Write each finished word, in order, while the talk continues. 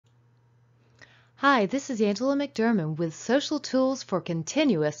Hi, this is Angela McDurmon with Social Tools for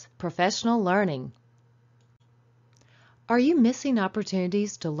Continuous Professional Learning. Are you missing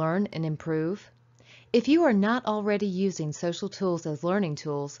opportunities to learn and improve? If you are not already using social tools as learning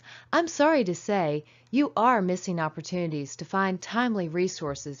tools, I'm sorry to say you are missing opportunities to find timely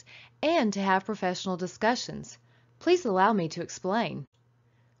resources and to have professional discussions. Please allow me to explain.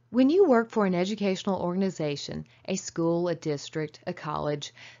 When you work for an educational organization, a school, a district, a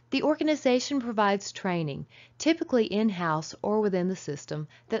college, the organization provides training, typically in-house or within the system,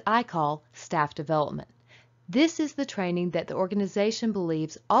 that I call staff development. This is the training that the organization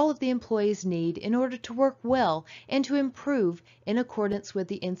believes all of the employees need in order to work well and to improve in accordance with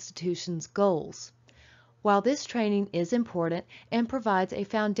the institution's goals. While this training is important and provides a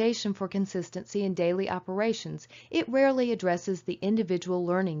foundation for consistency in daily operations, it rarely addresses the individual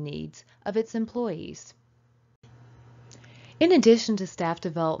learning needs of its employees. In addition to staff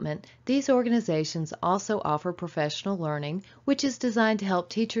development, these organizations also offer professional learning, which is designed to help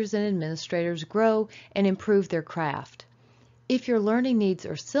teachers and administrators grow and improve their craft. If your learning needs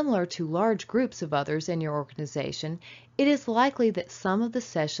are similar to large groups of others in your organization, it is likely that some of the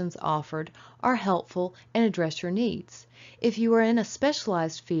sessions offered are helpful and address your needs. If you are in a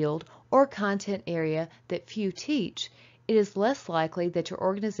specialized field or content area that few teach, it is less likely that your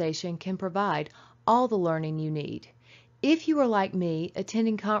organization can provide all the learning you need. If you are like me,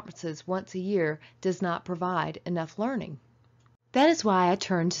 attending conferences once a year does not provide enough learning. That is why I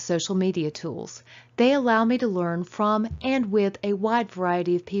turn to social media tools. They allow me to learn from and with a wide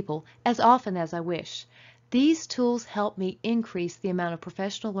variety of people as often as I wish. These tools help me increase the amount of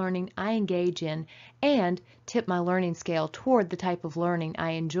professional learning I engage in and tip my learning scale toward the type of learning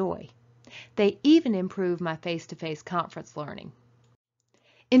I enjoy. They even improve my face-to-face conference learning.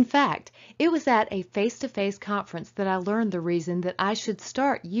 In fact, it was at a face-to-face conference that I learned the reason that I should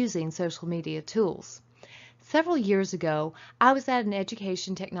start using social media tools. Several years ago, I was at an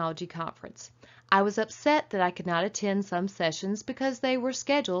education technology conference. I was upset that I could not attend some sessions because they were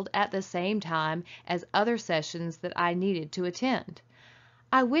scheduled at the same time as other sessions that I needed to attend.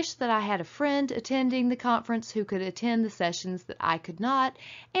 I wished that I had a friend attending the conference who could attend the sessions that I could not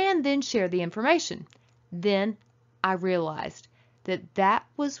and then share the information. Then I realized that that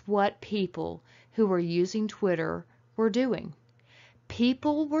was what people who were using Twitter were doing.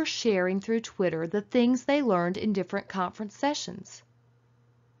 People were sharing through Twitter the things they learned in different conference sessions.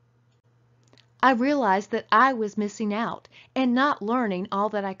 I realized that I was missing out and not learning all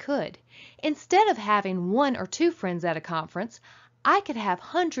that I could. Instead of having one or two friends at a conference, I could have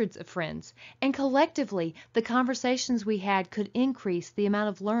hundreds of friends, and collectively the conversations we had could increase the amount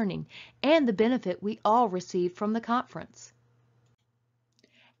of learning and the benefit we all received from the conference.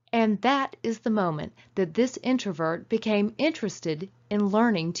 And that is the moment that this introvert became interested in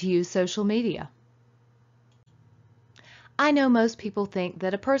learning to use social media. I know most people think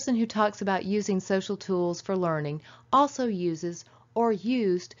that a person who talks about using social tools for learning also uses or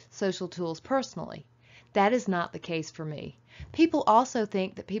used social tools personally. That is not the case for me. People also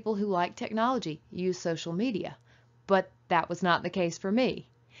think that people who like technology use social media, but that was not the case for me.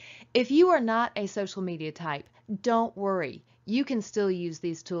 If you are not a social media type, don't worry. You can still use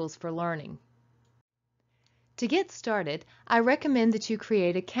these tools for learning. To get started, I recommend that you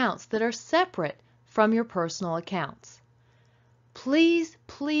create accounts that are separate from your personal accounts. Please,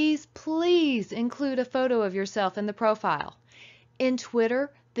 please, please include a photo of yourself in the profile. In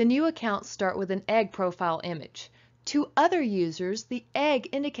Twitter, the new accounts start with an egg profile image. To other users, the egg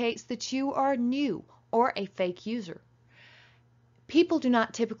indicates that you are new or a fake user. People do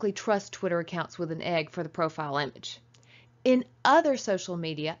not typically trust Twitter accounts with an egg for the profile image. In other social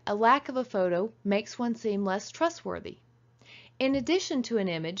media, a lack of a photo makes one seem less trustworthy. In addition to an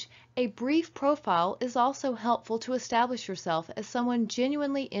image, a brief profile is also helpful to establish yourself as someone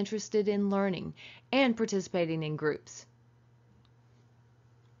genuinely interested in learning and participating in groups.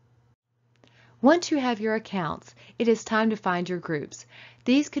 Once you have your accounts, it is time to find your groups.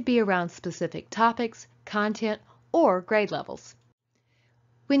 These could be around specific topics, content, or grade levels.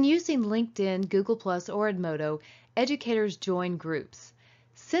 When using LinkedIn, Google+, or Edmodo, educators join groups.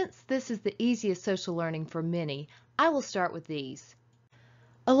 Since this is the easiest social learning for many, I will start with these.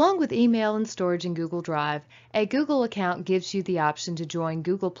 Along with email and storage in Google Drive, a Google account gives you the option to join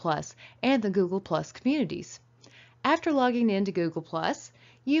Google+ and the Google+ communities. After logging into Google+,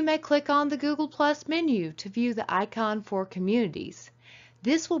 you may click on the Google+ menu to view the icon for Communities.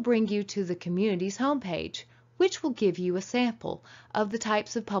 This will bring you to the Communities homepage, which will give you a sample of the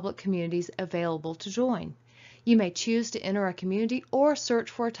types of public communities available to join. You may choose to enter a community or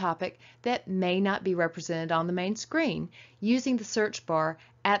search for a topic that may not be represented on the main screen using the search bar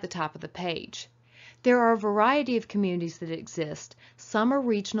at the top of the page. There are a variety of communities that exist. Some are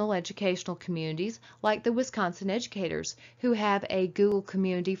regional educational communities, like the Wisconsin Educators, who have a Google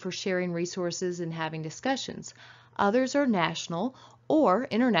community for sharing resources and having discussions. Others are national or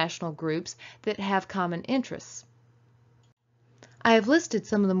international groups that have common interests. I have listed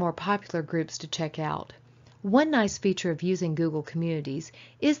some of the more popular groups to check out. One nice feature of using Google Communities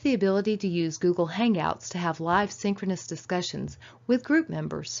is the ability to use Google Hangouts to have live synchronous discussions with group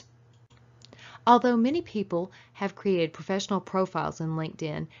members. Although many people have created professional profiles in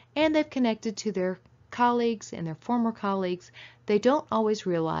LinkedIn and they've connected to their colleagues and their former colleagues, they don't always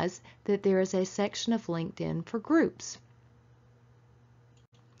realize that there is a section of LinkedIn for groups.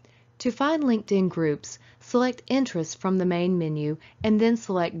 To find LinkedIn groups, select Interests from the main menu and then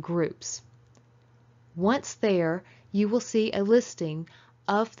select Groups. Once there, you will see a listing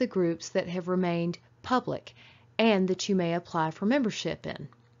of the groups that have remained public and that you may apply for membership in.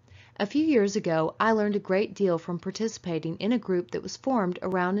 A few years ago, I learned a great deal from participating in a group that was formed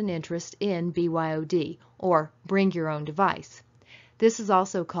around an interest in BYOD, or Bring Your Own Device. This is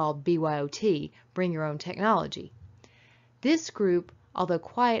also called BYOT, Bring Your Own Technology. This group, although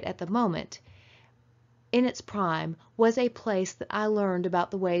quiet at the moment, in its prime, was a place that I learned about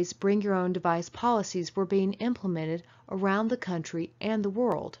the ways Bring Your Own Device policies were being implemented around the country and the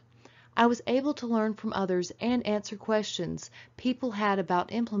world. I was able to learn from others and answer questions people had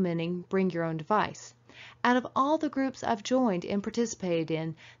about implementing Bring Your Own Device. Out of all the groups I've joined and participated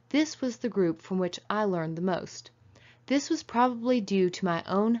in, this was the group from which I learned the most. This was probably due to my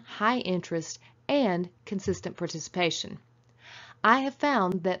own high interest and consistent participation. I have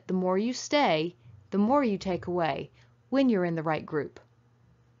found that the more you stay, the more you take away when you're in the right group.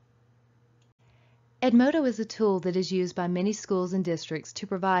 Edmodo is a tool that is used by many schools and districts to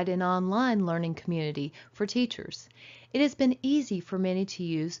provide an online learning community for teachers. It has been easy for many to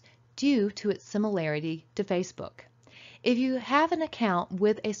use due to its similarity to Facebook. If you have an account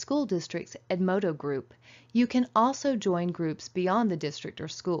with a school district's Edmodo group, you can also join groups beyond the district or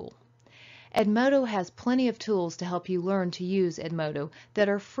school. Edmodo has plenty of tools to help you learn to use Edmodo that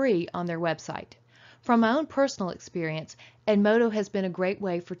are free on their website. From my own personal experience, Edmodo has been a great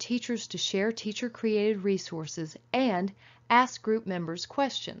way for teachers to share teacher-created resources and ask group members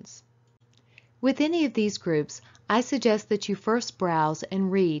questions. With any of these groups, I suggest that you first browse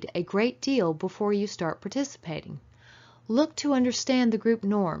and read a great deal before you start participating. Look to understand the group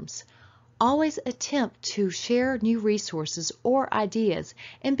norms. Always attempt to share new resources or ideas,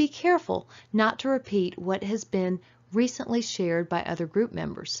 and be careful not to repeat what has been recently shared by other group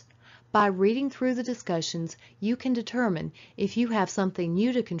members. By reading through the discussions, you can determine if you have something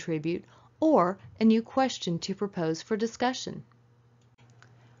new to contribute or a new question to propose for discussion.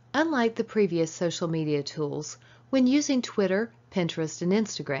 Unlike the previous social media tools, when using Twitter, Pinterest, and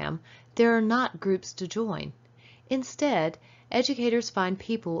Instagram, there are not groups to join. Instead, educators find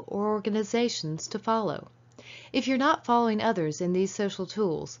people or organizations to follow. If you're not following others in these social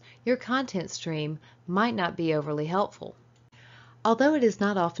tools, your content stream might not be overly helpful. Although it is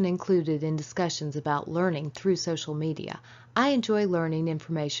not often included in discussions about learning through social media, I enjoy learning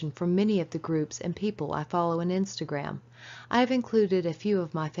information from many of the groups and people I follow on Instagram. I have included a few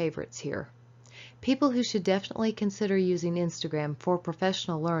of my favorites here. People who should definitely consider using Instagram for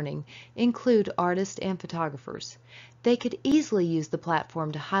professional learning include artists and photographers. They could easily use the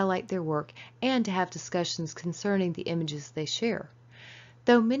platform to highlight their work and to have discussions concerning the images they share.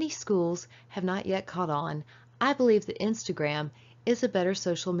 Though many schools have not yet caught on, I believe that Instagram is a better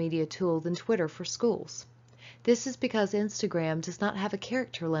social media tool than Twitter for schools. This is because Instagram does not have a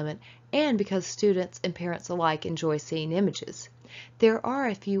character limit and because students and parents alike enjoy seeing images. There are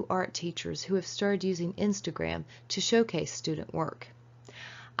a few art teachers who have started using Instagram to showcase student work.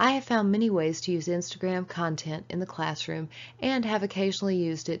 I have found many ways to use Instagram content in the classroom and have occasionally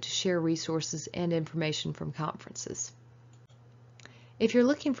used it to share resources and information from conferences. If you're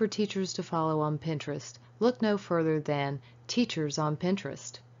looking for teachers to follow on Pinterest, look no further than Teachers on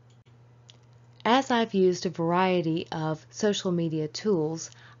Pinterest. As I've used a variety of social media tools,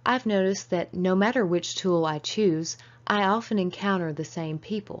 I've noticed that no matter which tool I choose, I often encounter the same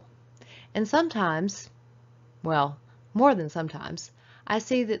people. And sometimes, well, more than sometimes, I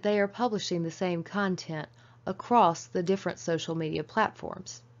see that they are publishing the same content across the different social media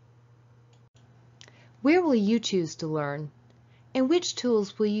platforms. Where will you choose to learn? And which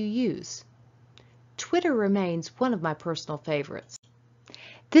tools will you use? Twitter remains one of my personal favorites.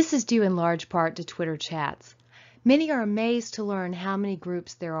 This is due in large part to Twitter chats. Many are amazed to learn how many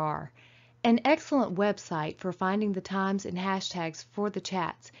groups there are. An excellent website for finding the times and hashtags for the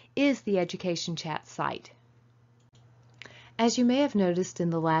chats is the Education Chat site. As you may have noticed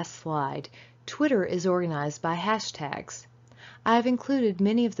in the last slide, Twitter is organized by hashtags. I have included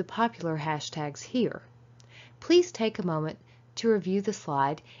many of the popular hashtags here. Please take a moment to review the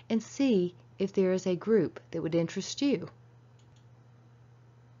slide and see if there is a group that would interest you.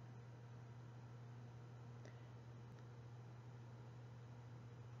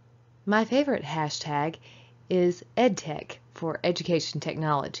 My favorite hashtag is EdTech for education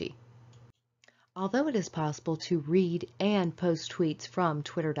technology. Although it is possible to read and post tweets from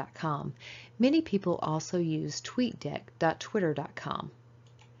twitter.com, many people also use tweetdeck.twitter.com.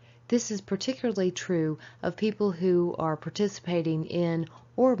 This is particularly true of people who are participating in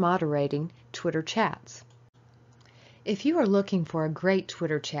or moderating Twitter chats. If you are looking for a great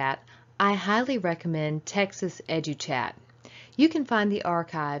Twitter chat, I highly recommend Texas EduChat. You can find the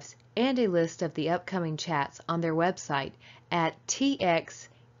archives and a list of the upcoming chats on their website at tx.edu/chat.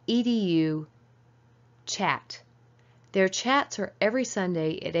 Their chats are every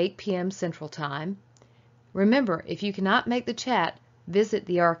Sunday at 8 p.m. Central Time. Remember, if you cannot make the chat, visit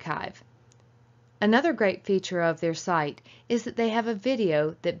the archive. Another great feature of their site is that they have a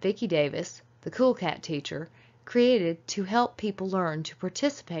video that Vicki Davis, the Cool Cat teacher, created to help people learn to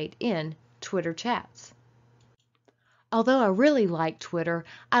participate in Twitter chats. Although I really like Twitter,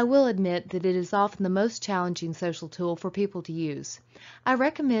 I will admit that it is often the most challenging social tool for people to use. I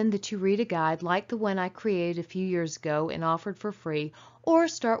recommend that you read a guide like the one I created a few years ago and offered for free, or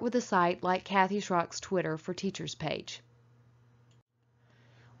start with a site like Kathy Schrock's Twitter for Teachers page.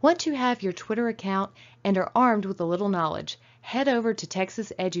 Once you have your Twitter account and are armed with a little knowledge, head over to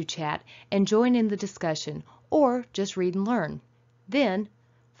Texas EduChat and join in the discussion, or just read and learn. Then,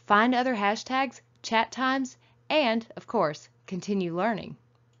 find other hashtags, chat times, and, of course, continue learning.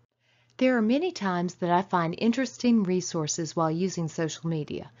 There are many times that I find interesting resources while using social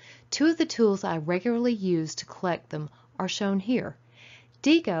media. Two of the tools I regularly use to collect them are shown here.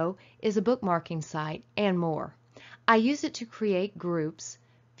 Diigo is a bookmarking site and more. I use it to create groups,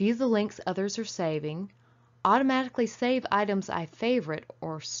 view the links others are saving, automatically save items I favorite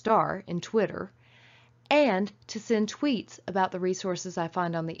or star in Twitter, and to send tweets about the resources I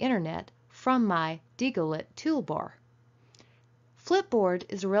find on the internet from my Diigolet toolbar. Flipboard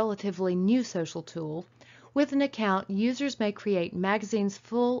is a relatively new social tool. With an account, users may create magazines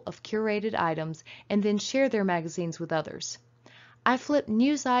full of curated items and then share their magazines with others. I flip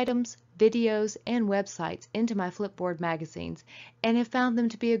news items, videos, and websites into my Flipboard magazines and have found them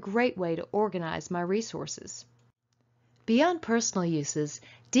to be a great way to organize my resources. Beyond personal uses,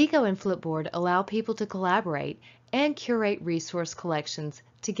 Diigo and Flipboard allow people to collaborate and curate resource collections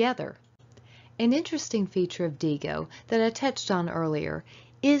together. An interesting feature of Diigo that I touched on earlier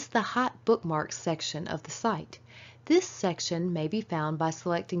is the Hot Bookmarks section of the site. This section may be found by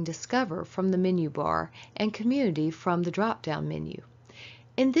selecting Discover from the menu bar and Community from the drop-down menu.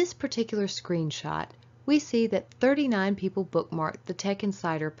 In this particular screenshot, we see that 39 people bookmarked the Tech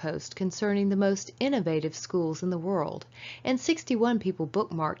Insider post concerning the most innovative schools in the world, and 61 people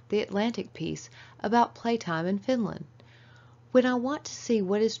bookmarked the Atlantic piece about playtime in Finland. When I want to see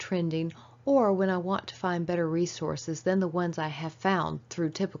what is trending, or when I want to find better resources than the ones I have found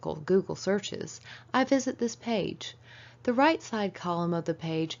through typical Google searches, I visit this page. The right side column of the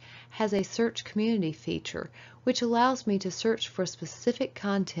page has a Search Community feature, which allows me to search for specific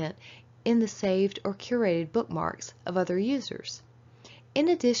content in the saved or curated bookmarks of other users. In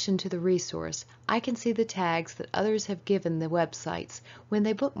addition to the resource, I can see the tags that others have given the websites when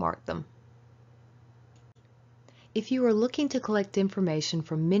they bookmark them. If you are looking to collect information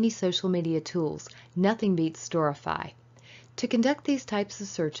from many social media tools, nothing beats Storify. To conduct these types of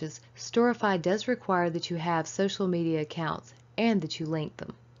searches, Storify does require that you have social media accounts and that you link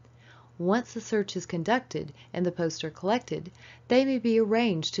them. Once the search is conducted and the posts are collected, they may be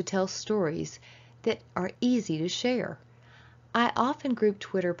arranged to tell stories that are easy to share. I often group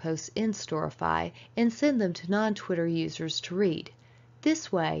Twitter posts in Storify and send them to non-Twitter users to read.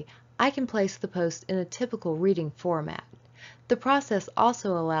 This way, I can place the post in a typical reading format. The process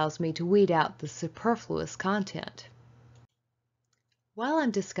also allows me to weed out the superfluous content. While I'm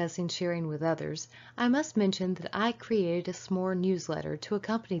discussing sharing with others, I must mention that I created a small newsletter to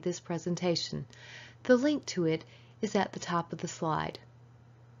accompany this presentation. The link to it is at the top of the slide.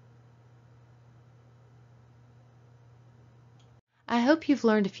 I hope you've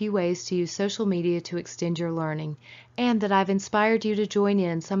learned a few ways to use social media to extend your learning, and that I've inspired you to join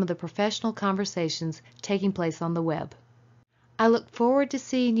in some of the professional conversations taking place on the web. I look forward to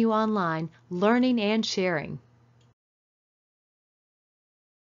seeing you online, learning and sharing.